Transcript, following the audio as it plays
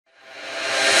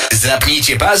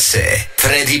Zapnijcie pasy.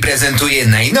 Fredi prezentuje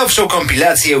najnowszą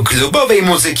kompilację klubowej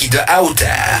muzyki do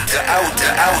auta.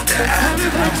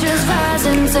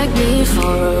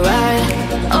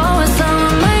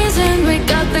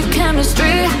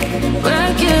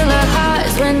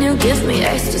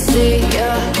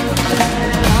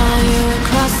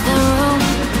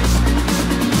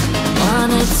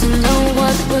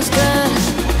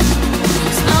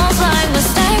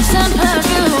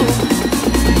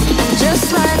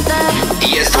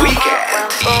 Jest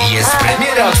weekend i jest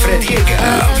premiera od Frediego.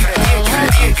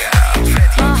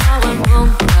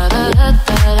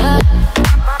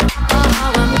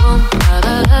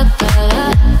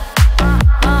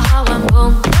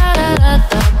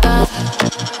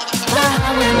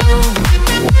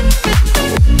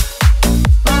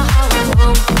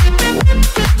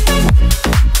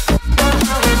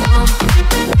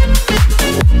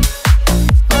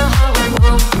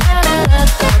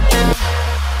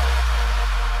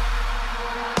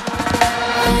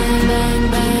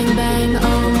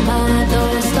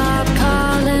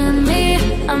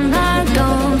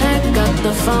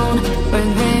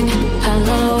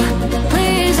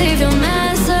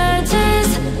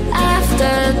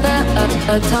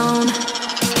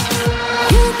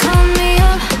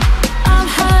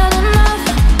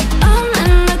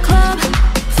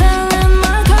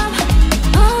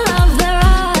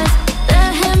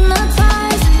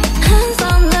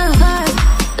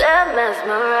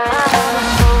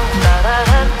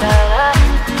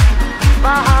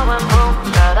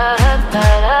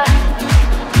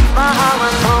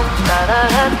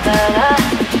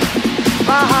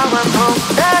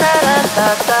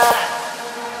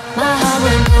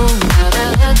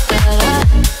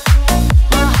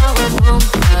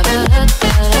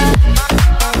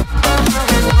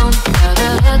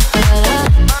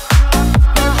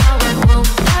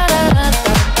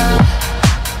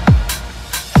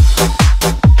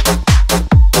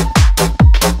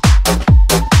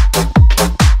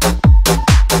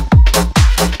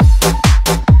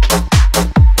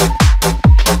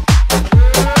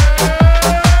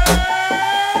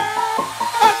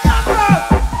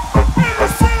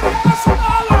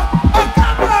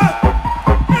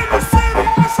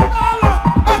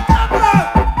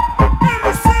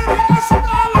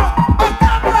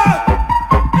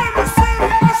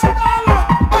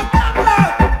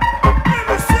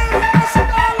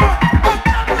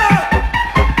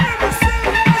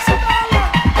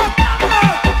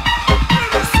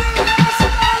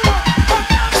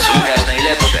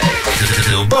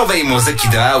 Klubowej muzyki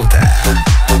do auta.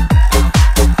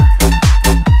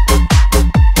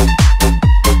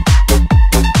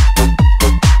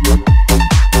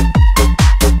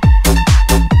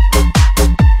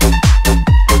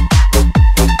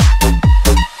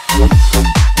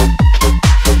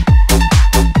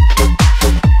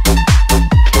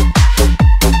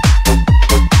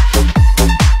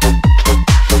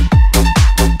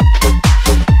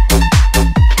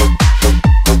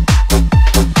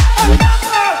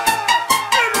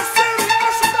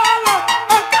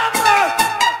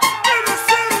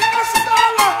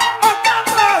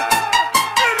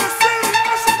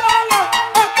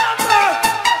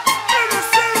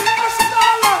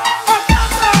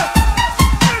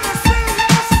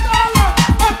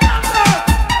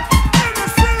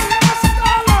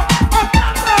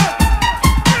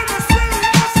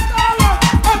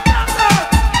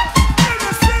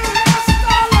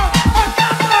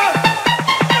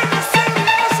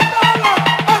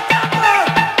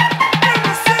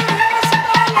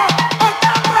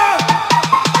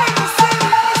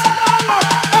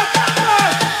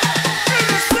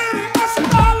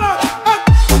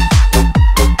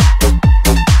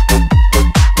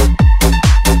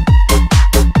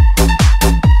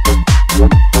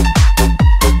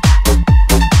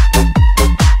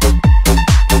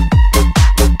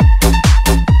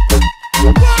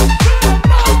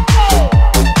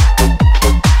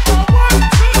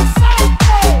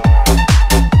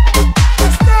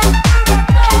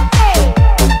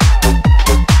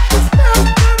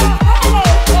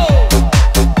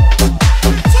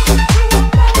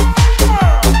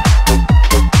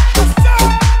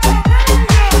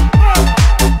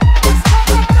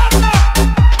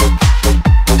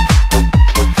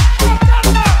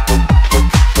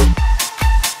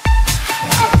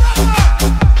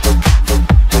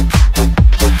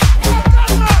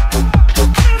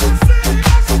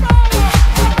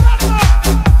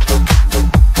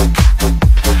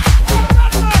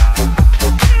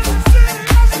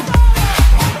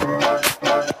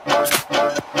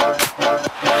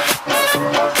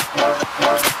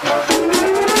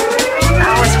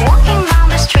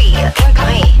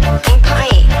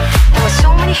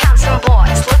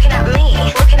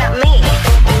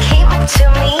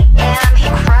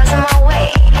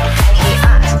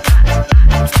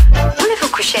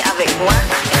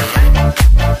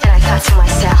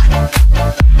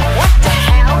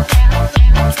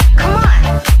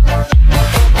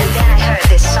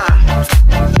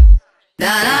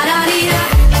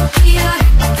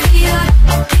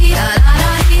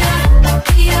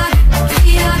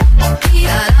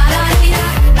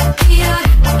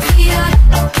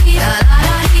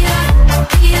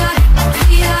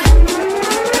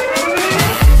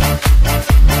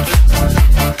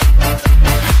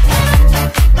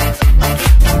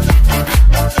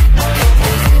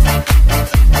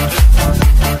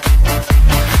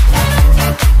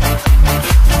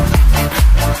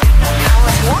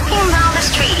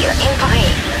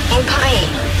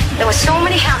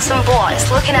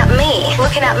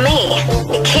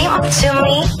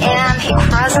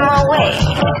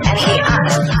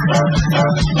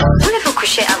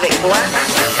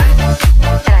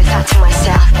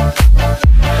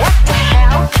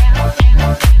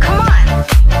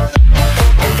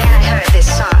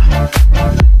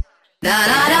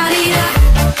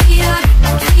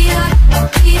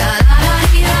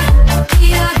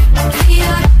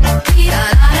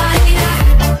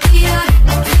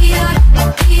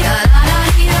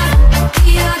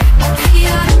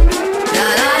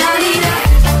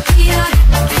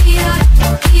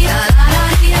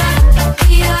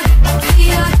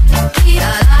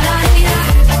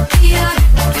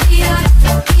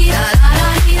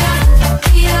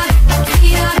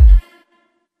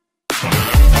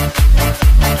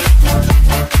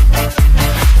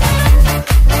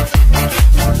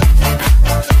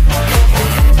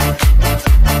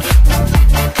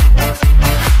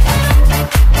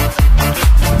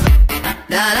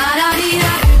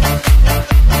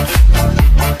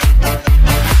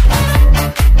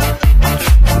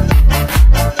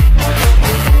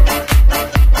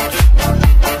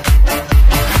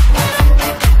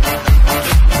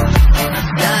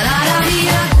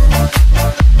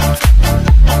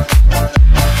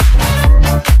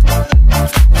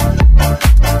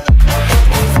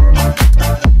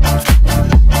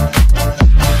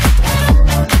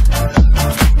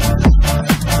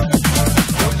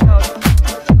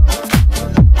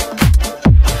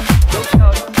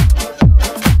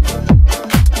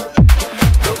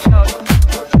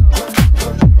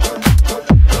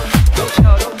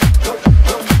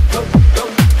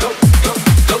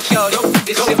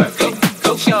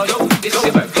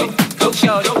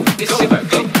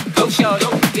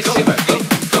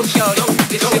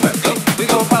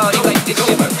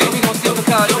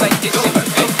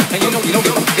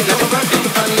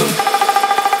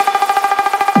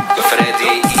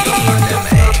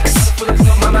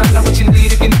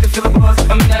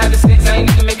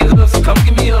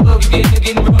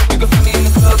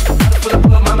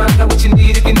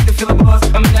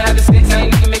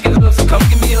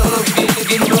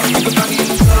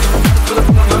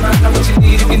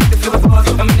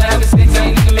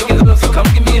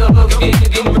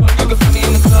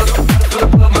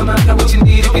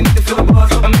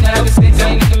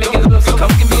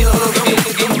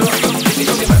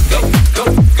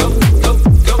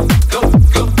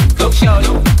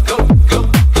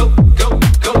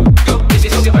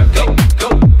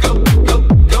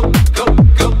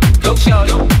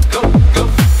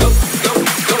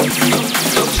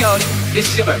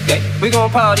 it's your birthday. We gon'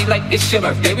 party like it's your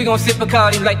birthday. We gon' sip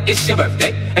Bacardi like it's your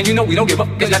birthday. And you know we don't give up,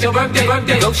 it's not your birthday.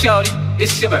 Go shorty,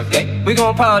 it's your birthday. We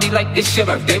gon' party like it's your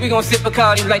birthday. We gon' sip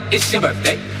Bacardi like it's your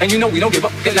birthday. And you know we don't give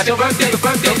up, it's not your birthday. Go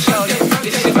shorty,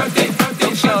 it's your birthday.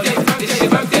 Go shorty, it's your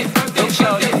birthday. Go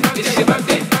shorty, it's your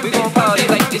birthday. We gon' party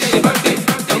like it's your birthday.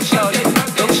 Go shorty,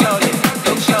 go shorty,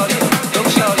 go shorty, go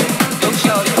shorty, go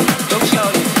shorty, go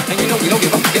shorty. And you know we don't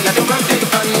give up, it's not your birthday.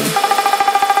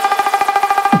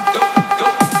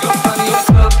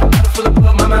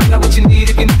 Got what you need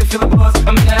if you need to feel the buzz.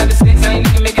 I'm in the habit of sex, I ain't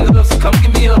even making love. So come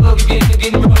give me a hug if you're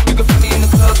getting rough. You can find me in the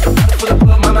club. Full of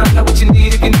love, my mind got what you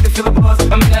need if you need to feel the buzz.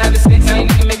 I'm in the habit of sex, I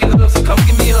ain't even making love. So come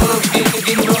give me a hug if you're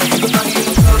getting rough. You can find me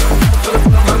in the club. Full of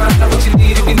love, my mind got what you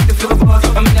need if you need to feel the buzz.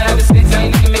 I'm in the habit of sex, I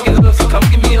ain't even making love. So come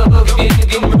give me a hug if you're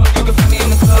getting rough. You can find me in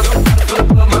the club. Full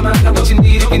of love, my mind got what you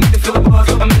need if you need to feel the buzz.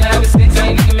 I'm in the habit of sex, I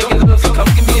ain't even making love. So come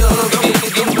give me a hug if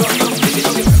you're getting rough.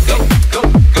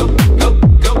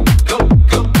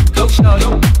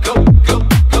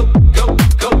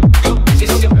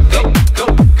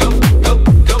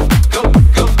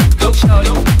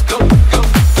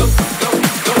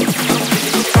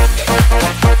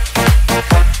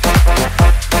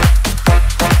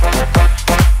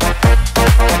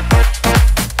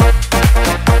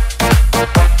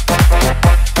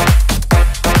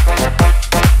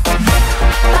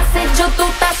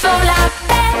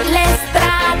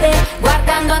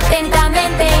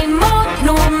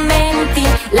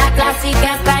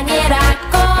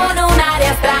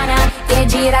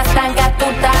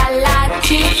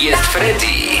 Jest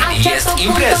Fredi, jest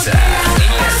impreza.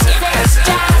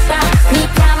 Mi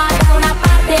chiama da una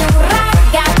parte un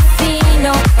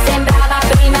ragazzino, sembrava a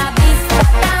prima vista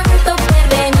tanto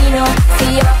pervenino,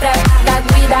 si offre da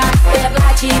guida per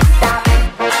la città.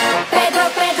 Pedro,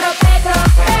 Pedro, Pedro,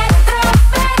 Pedro,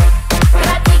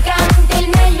 praticamente il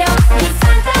meglio di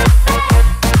Santa Fe.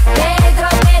 Pedro,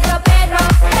 Pedro, Pedro,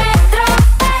 Pedro,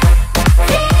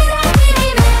 fidati di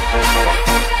me.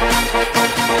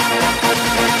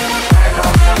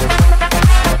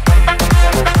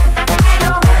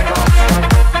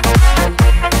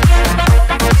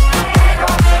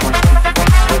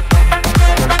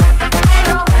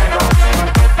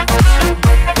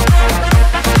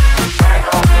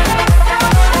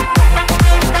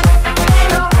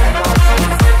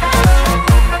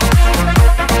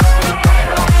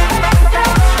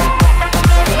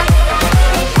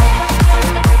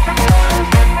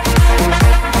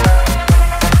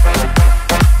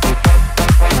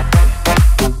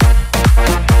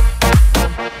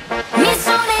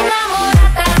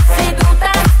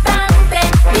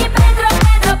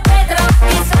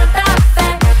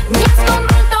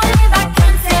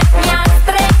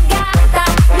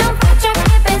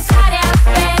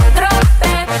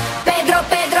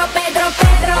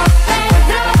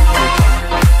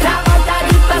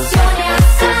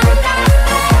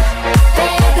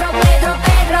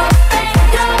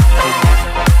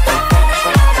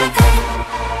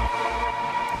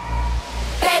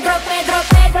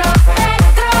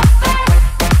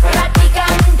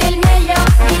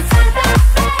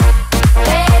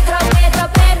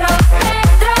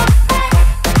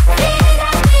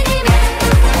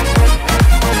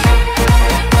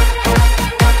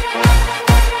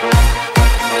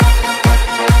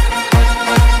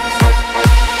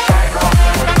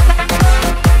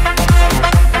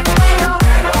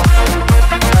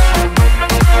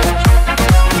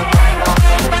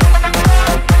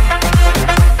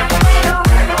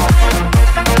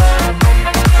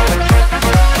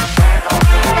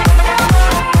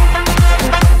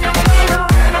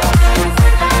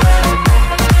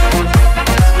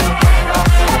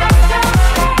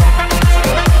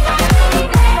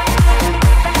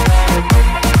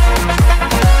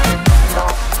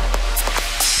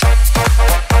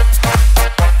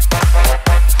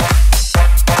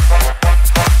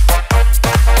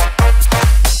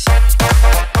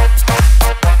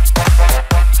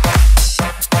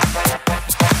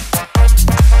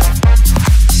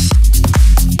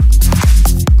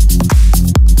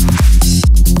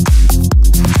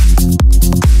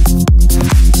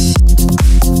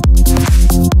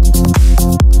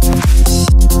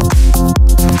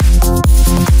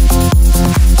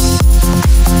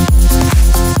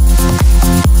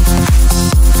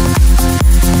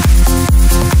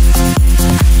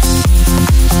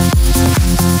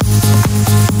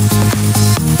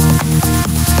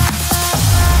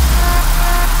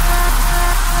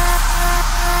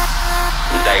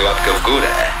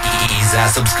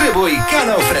 Zasubskrybuj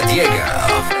kanał Frediego.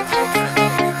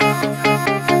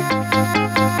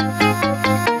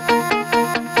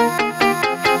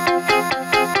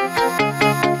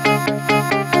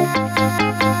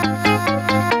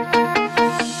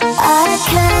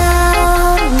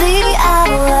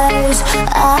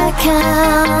 I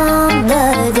count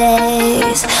the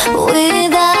days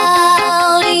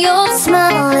without your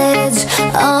smile. It's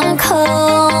a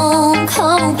cold,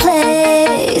 cold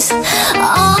place.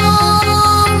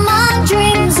 All my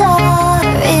dreams are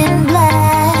in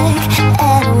black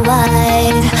and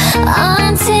white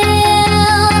until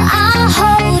I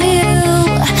hold you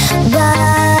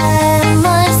by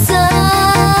my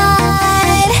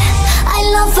side. I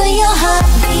long for your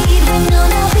heartbeat when you're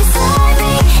not beside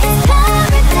me. It's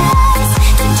paradise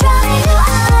to drown in your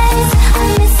eyes. I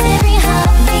miss every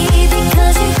heartbeat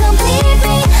because you complete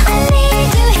me. I need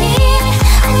you here,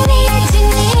 I need you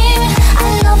near. I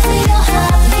long for your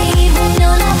heartbeat when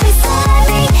you're not beside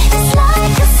me. It's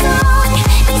like a song,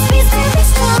 these beats very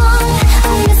strong.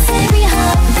 I miss every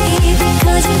heartbeat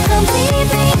because you complete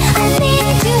me. I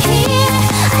need you here,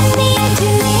 I need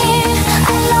you near.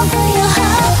 I long for your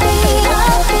heartbeat,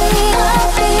 heartbeat,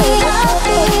 heartbeat,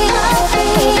 heartbeat, heartbeat,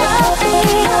 heartbeat,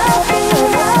 heartbeat.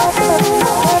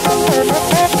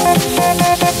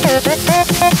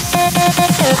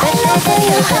 I long for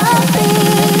your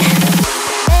heartbeat.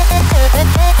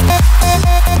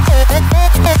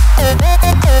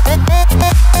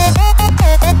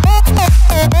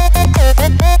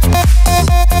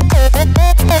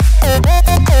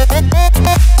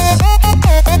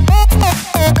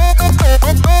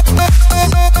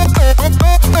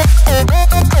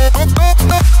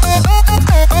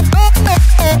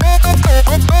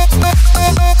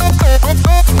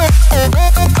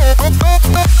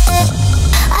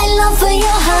 I long for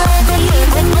your heartbeat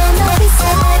when you're not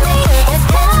beside me. It's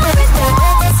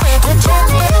paradise to drown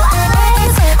in your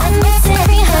eyes. I miss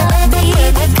every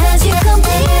heartbeat because you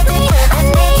complete me. I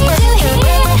need you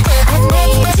here, I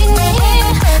need you near.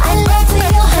 I long for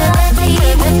your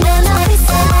heartbeat when you're not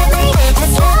beside me.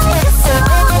 It's like a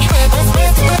song, it's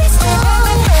very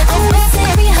strong. I miss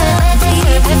every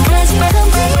heartbeat because you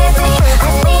complete me.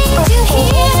 I need you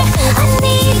here, I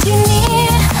need you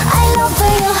near. I long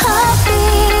for your heartbeat.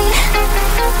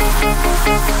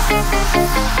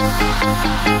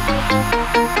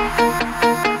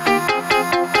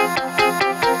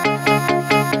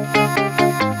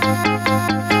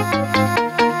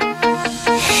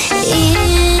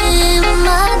 In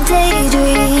my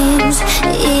daydreams,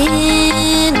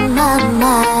 in my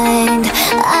mind,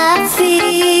 I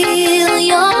feel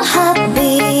your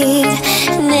heartbeat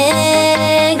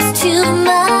next to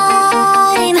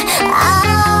mine.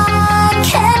 I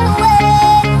can't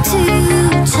wait to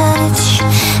touch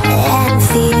and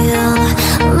feel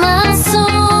my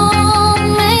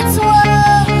soulmate's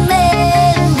warm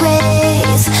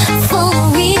embrace for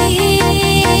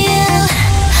real.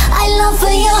 I long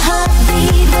for your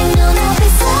heartbeat when you're not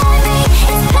beside me.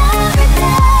 It's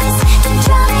paradise to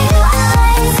drown in your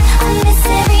eyes. I miss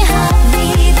every heartbeat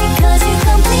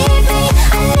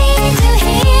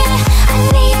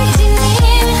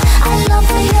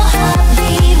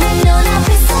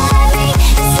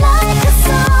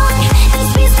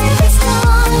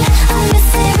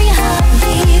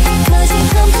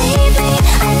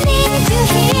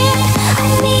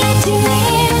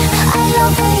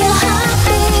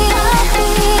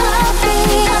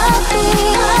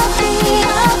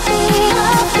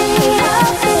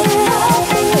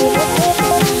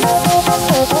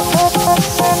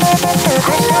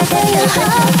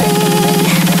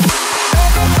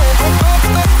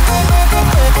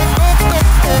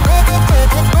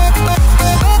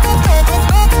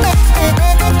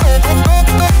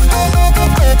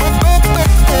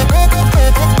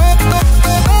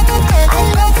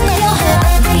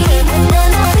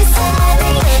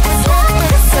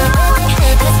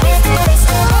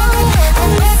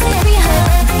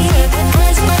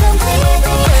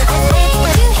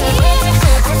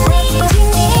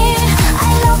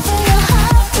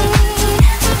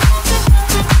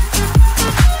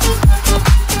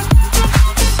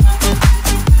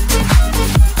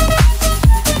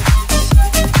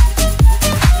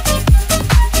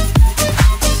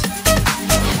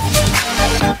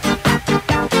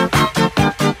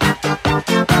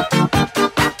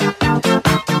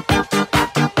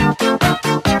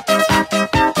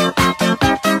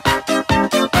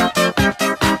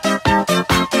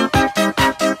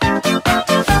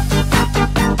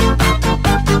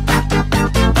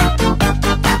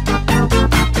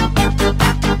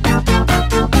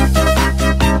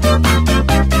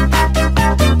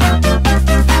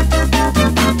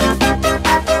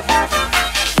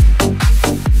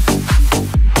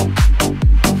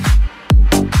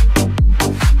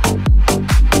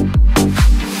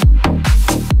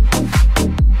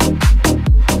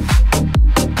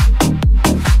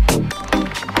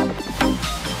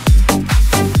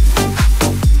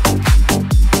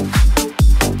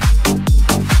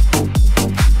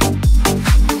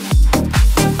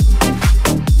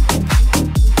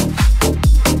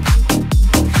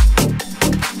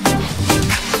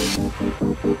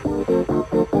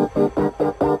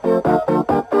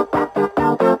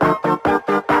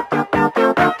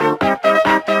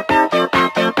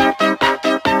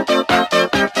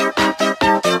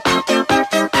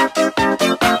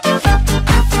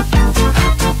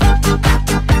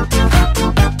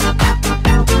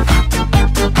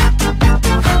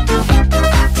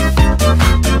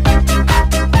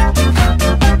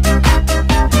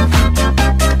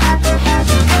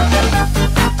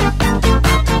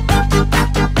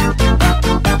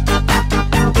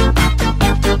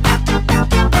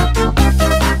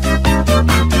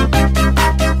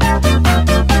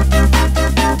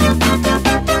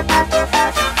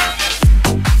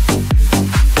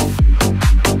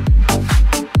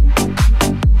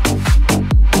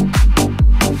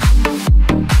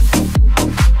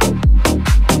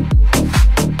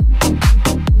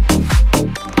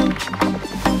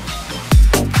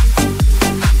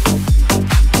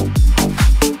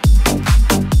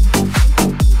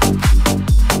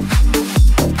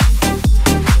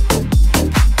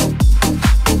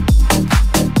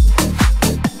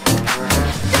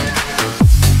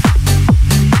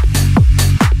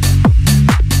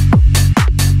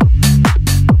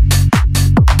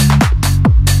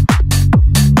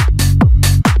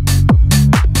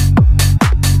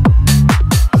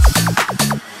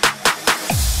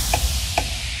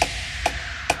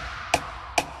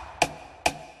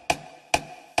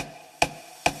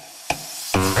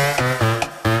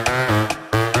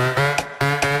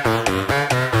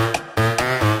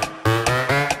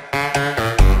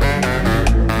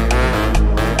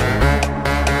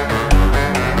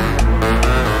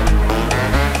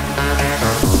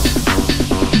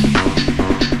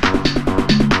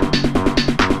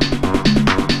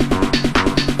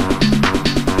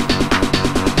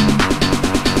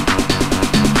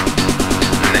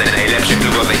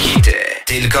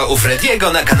tylko u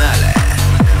Frediego na kanale.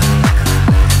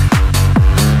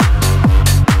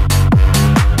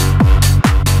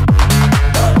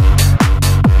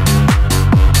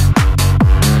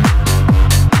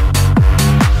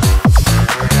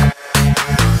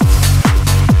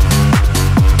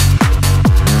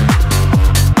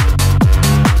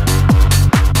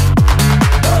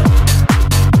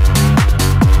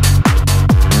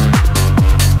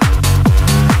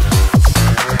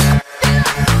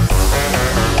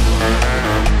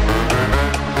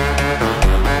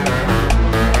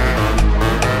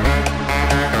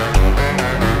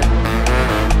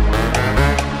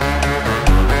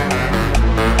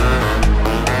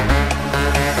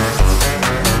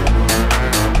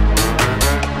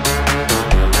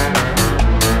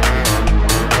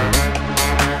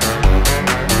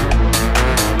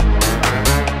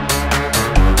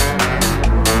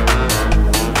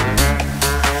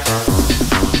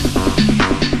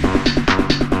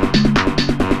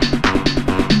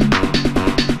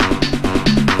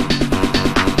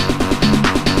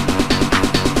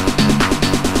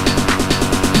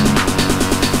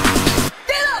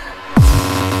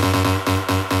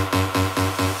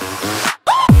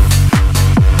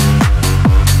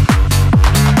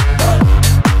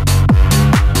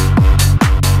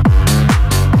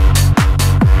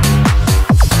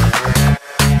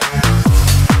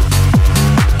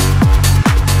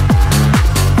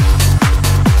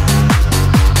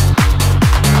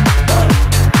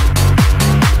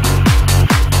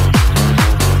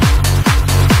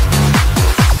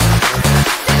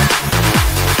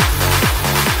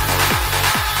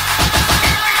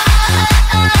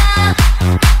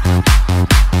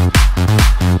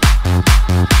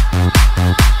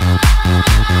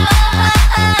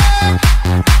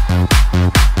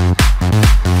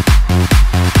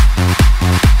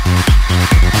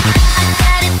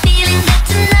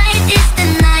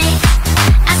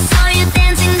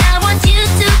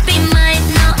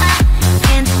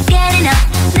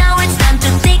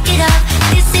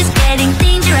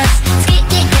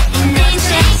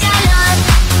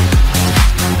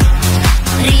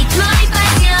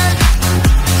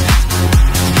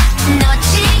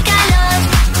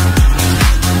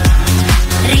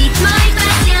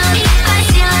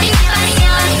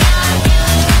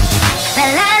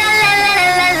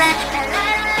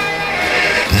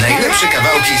 Najlepsze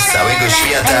kawałki z całego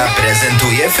świata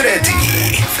prezentuje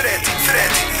Fredi.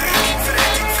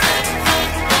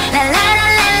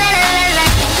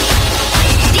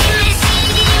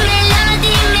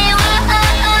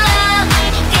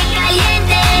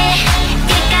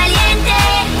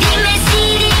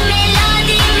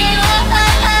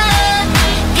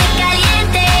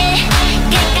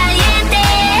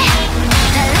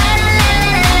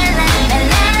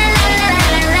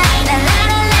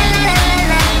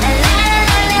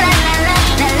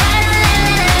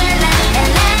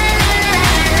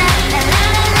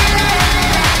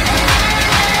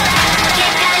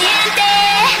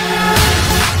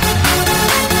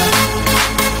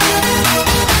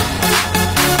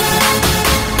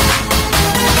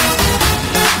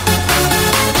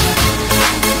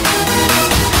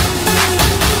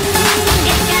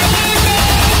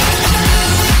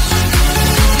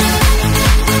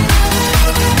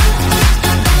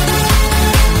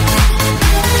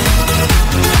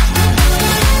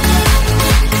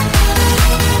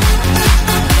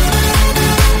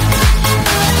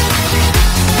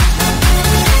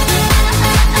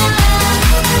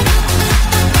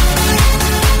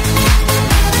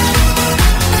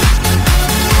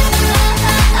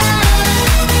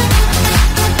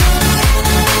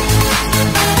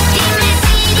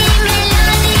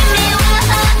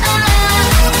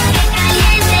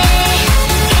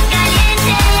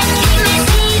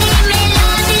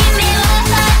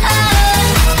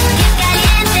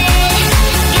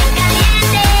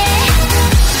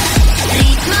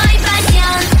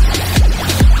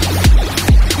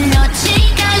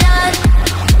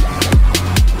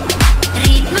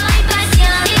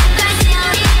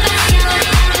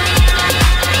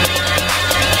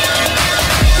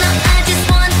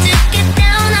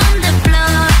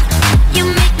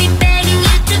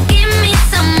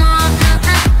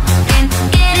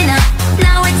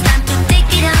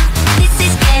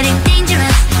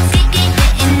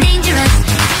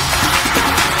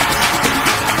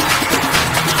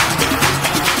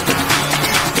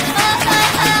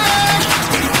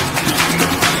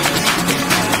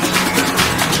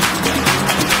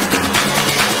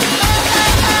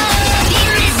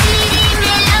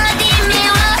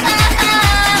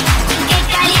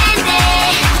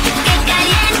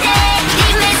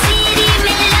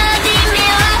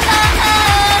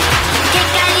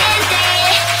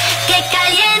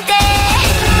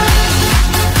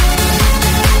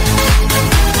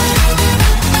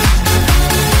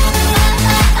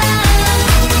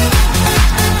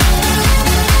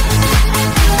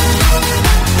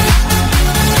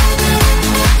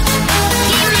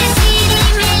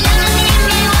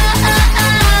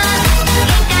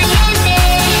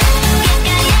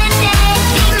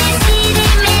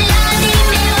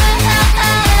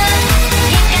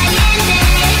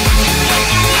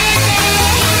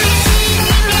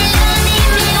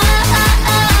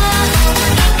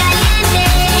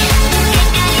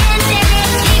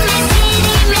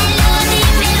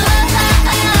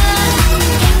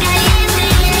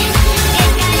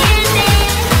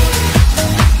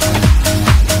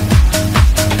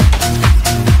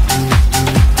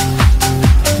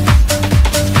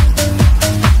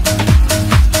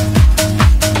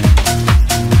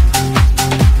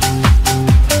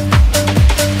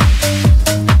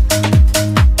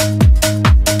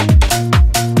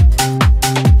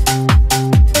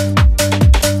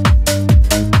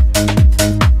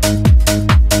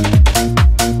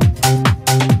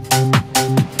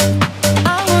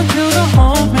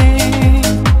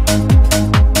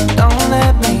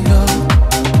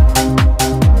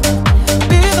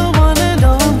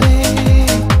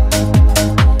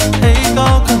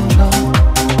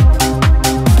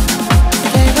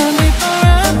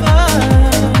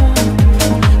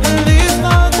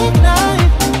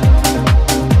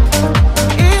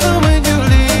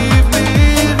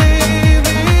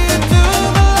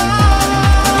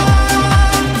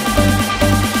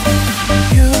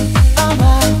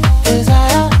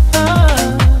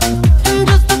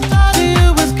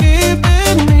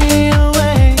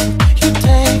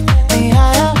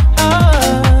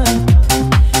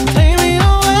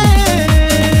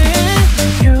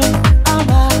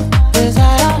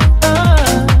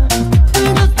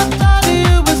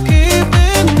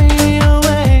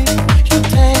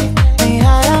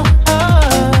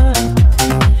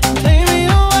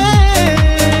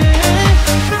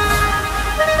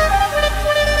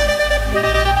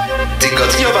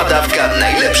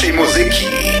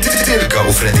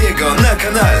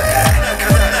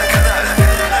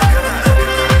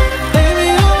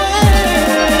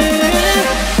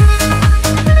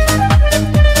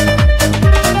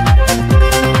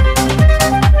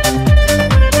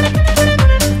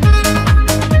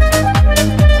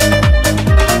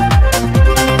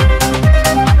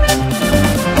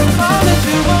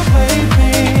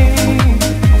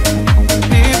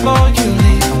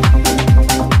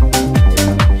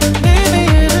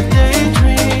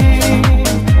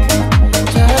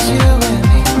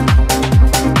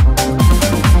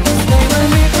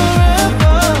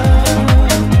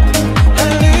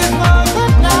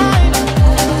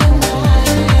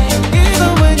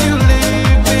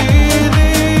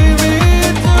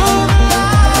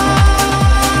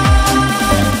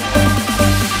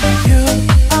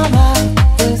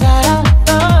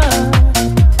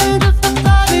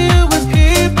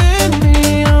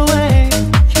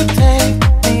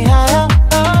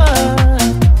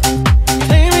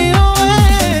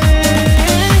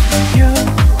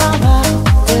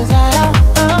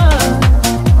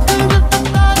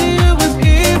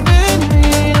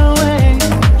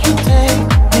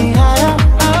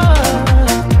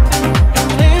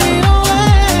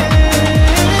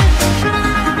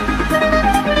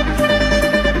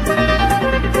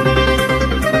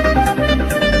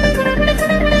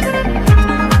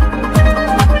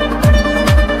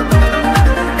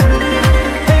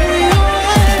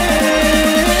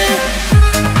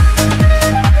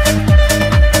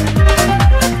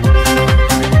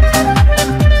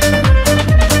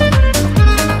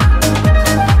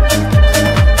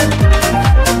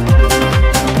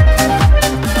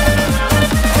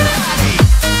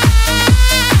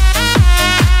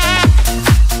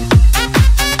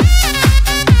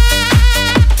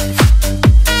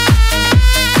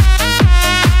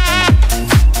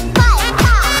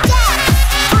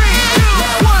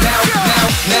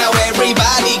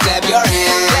 clap your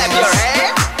hands. Clap your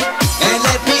hands. And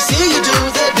let me see you do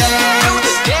the dance. Do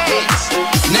the dance.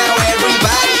 Now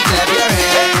everybody clap your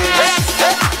hands.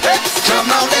 Come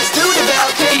on, let's do the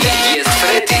Belgian dance. Jest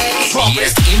Fredi,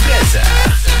 jest impreza.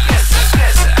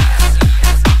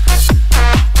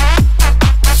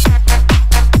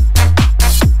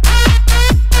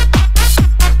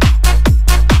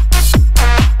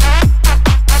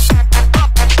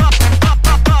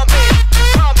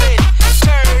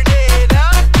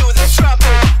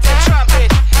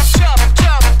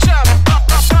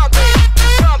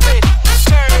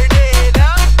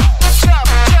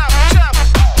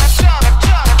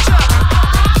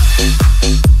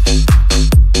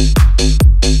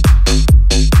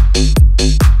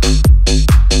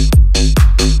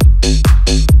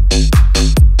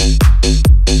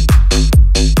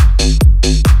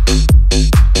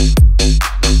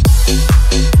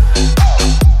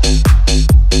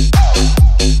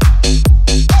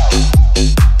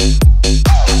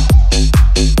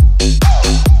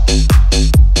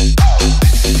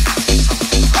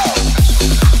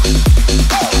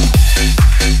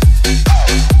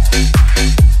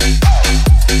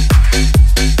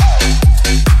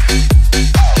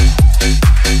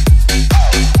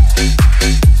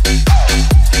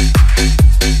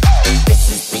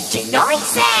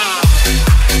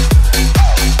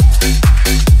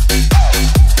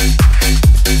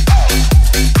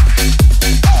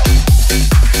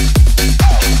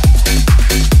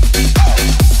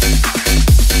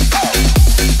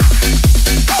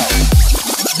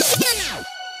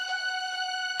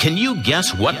 Can you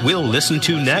guess what we'll listen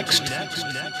to next?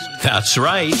 That's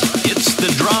right, it's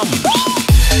the drums.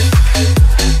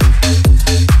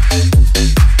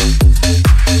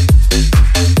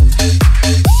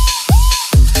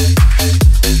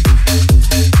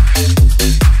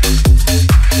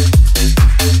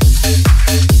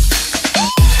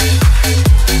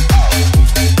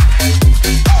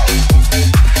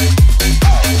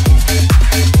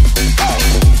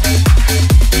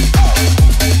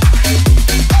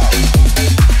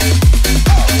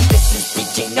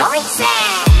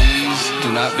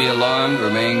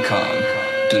 Remain calm.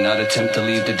 Do not attempt to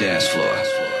leave the dance floor.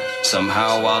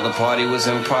 Somehow, while the party was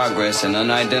in progress, an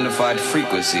unidentified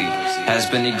frequency has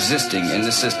been existing in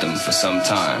the system for some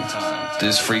time.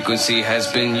 This frequency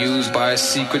has been used by a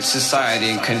secret society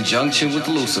in conjunction with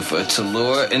Lucifer to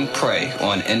lure and prey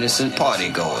on innocent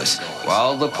partygoers.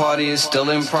 While the party is still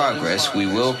in progress, we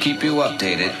will keep you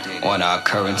updated on our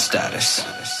current status.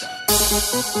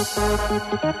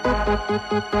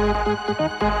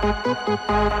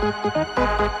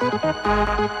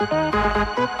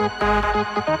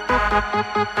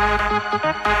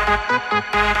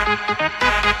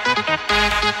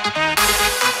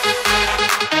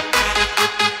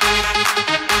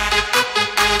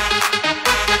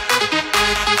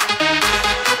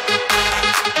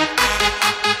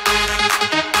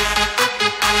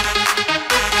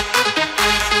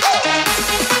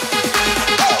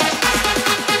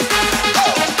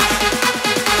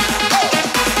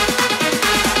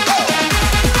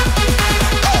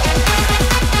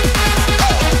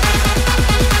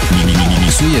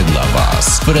 Miksuje dla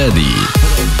Was Fredi.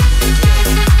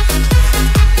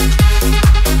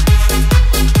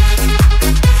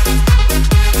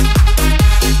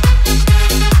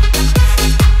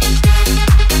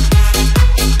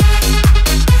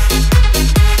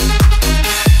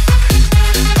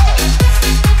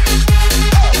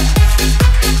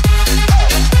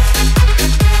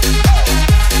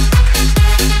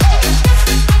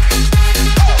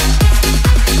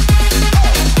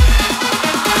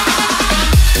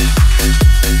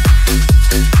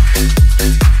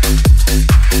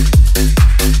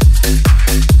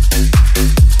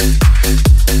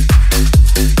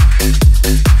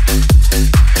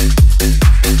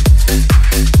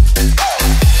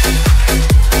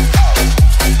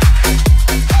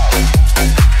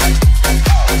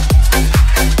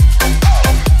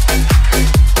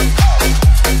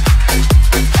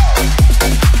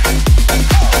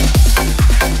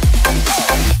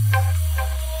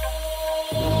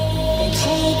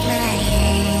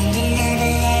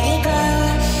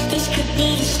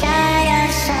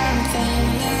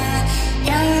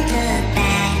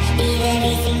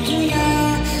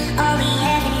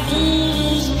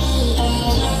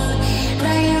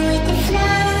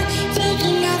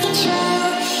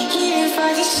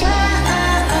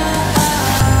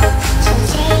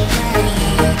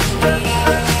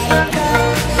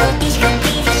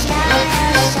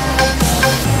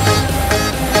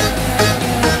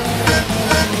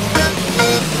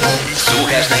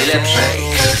 najlepszej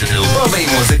klubowej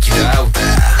muzyki do auta.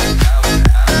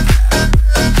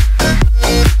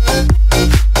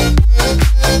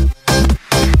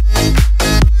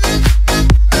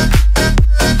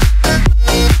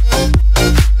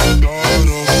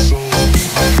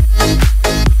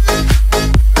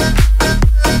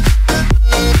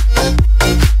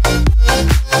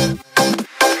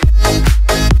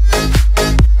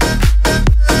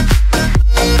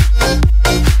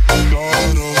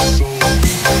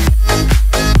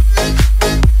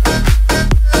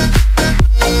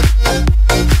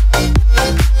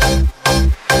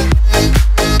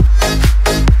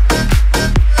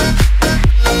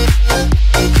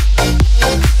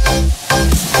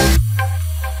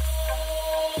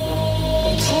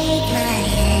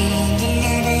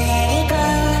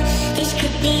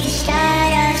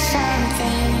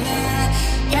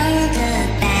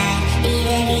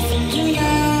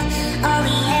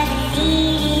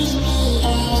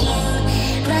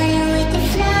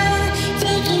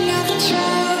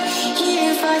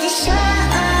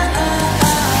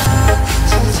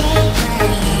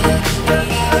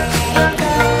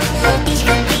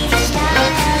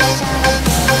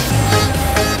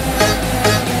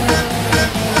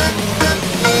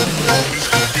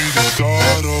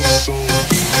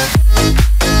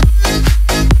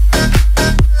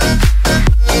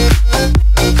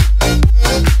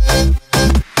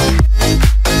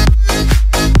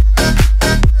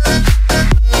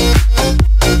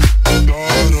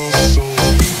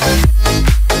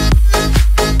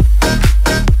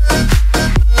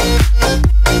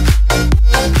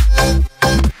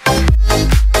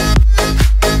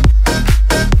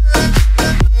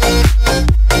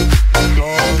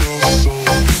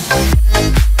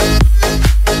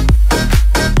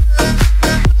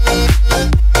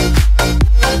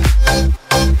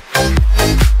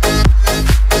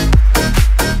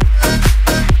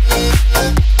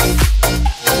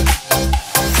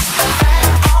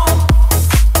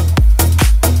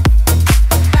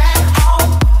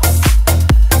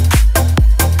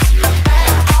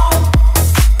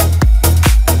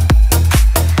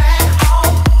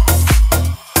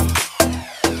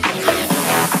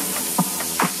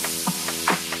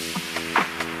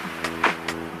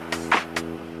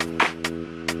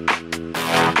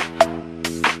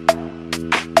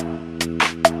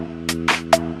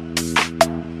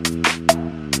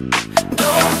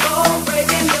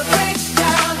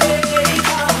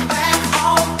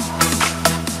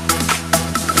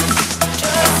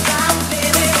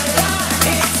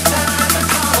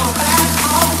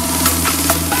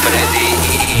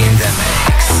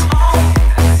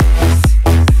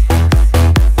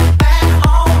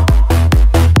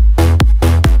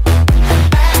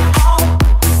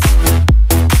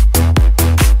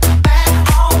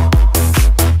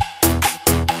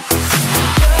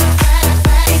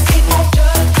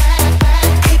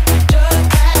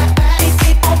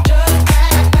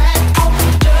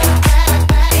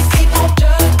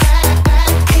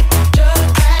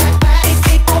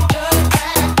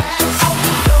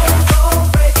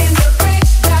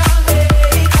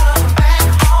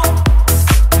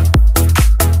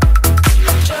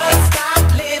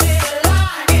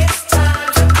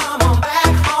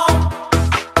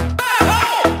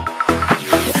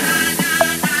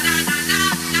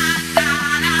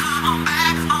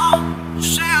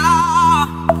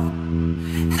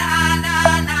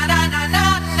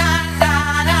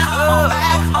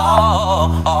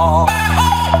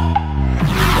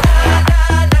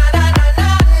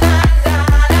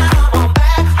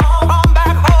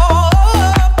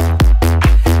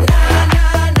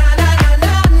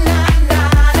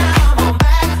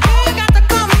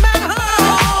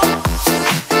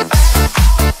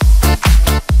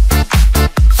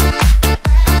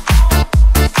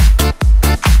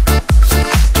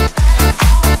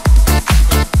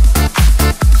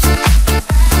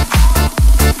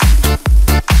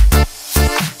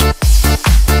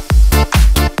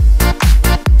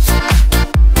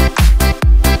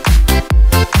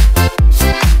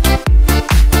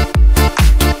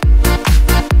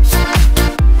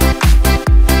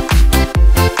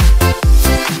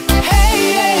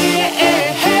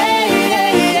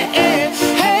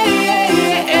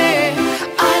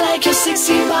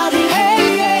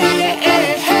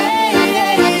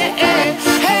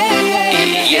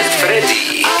 Jest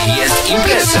Fredi, jest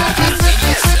impreza.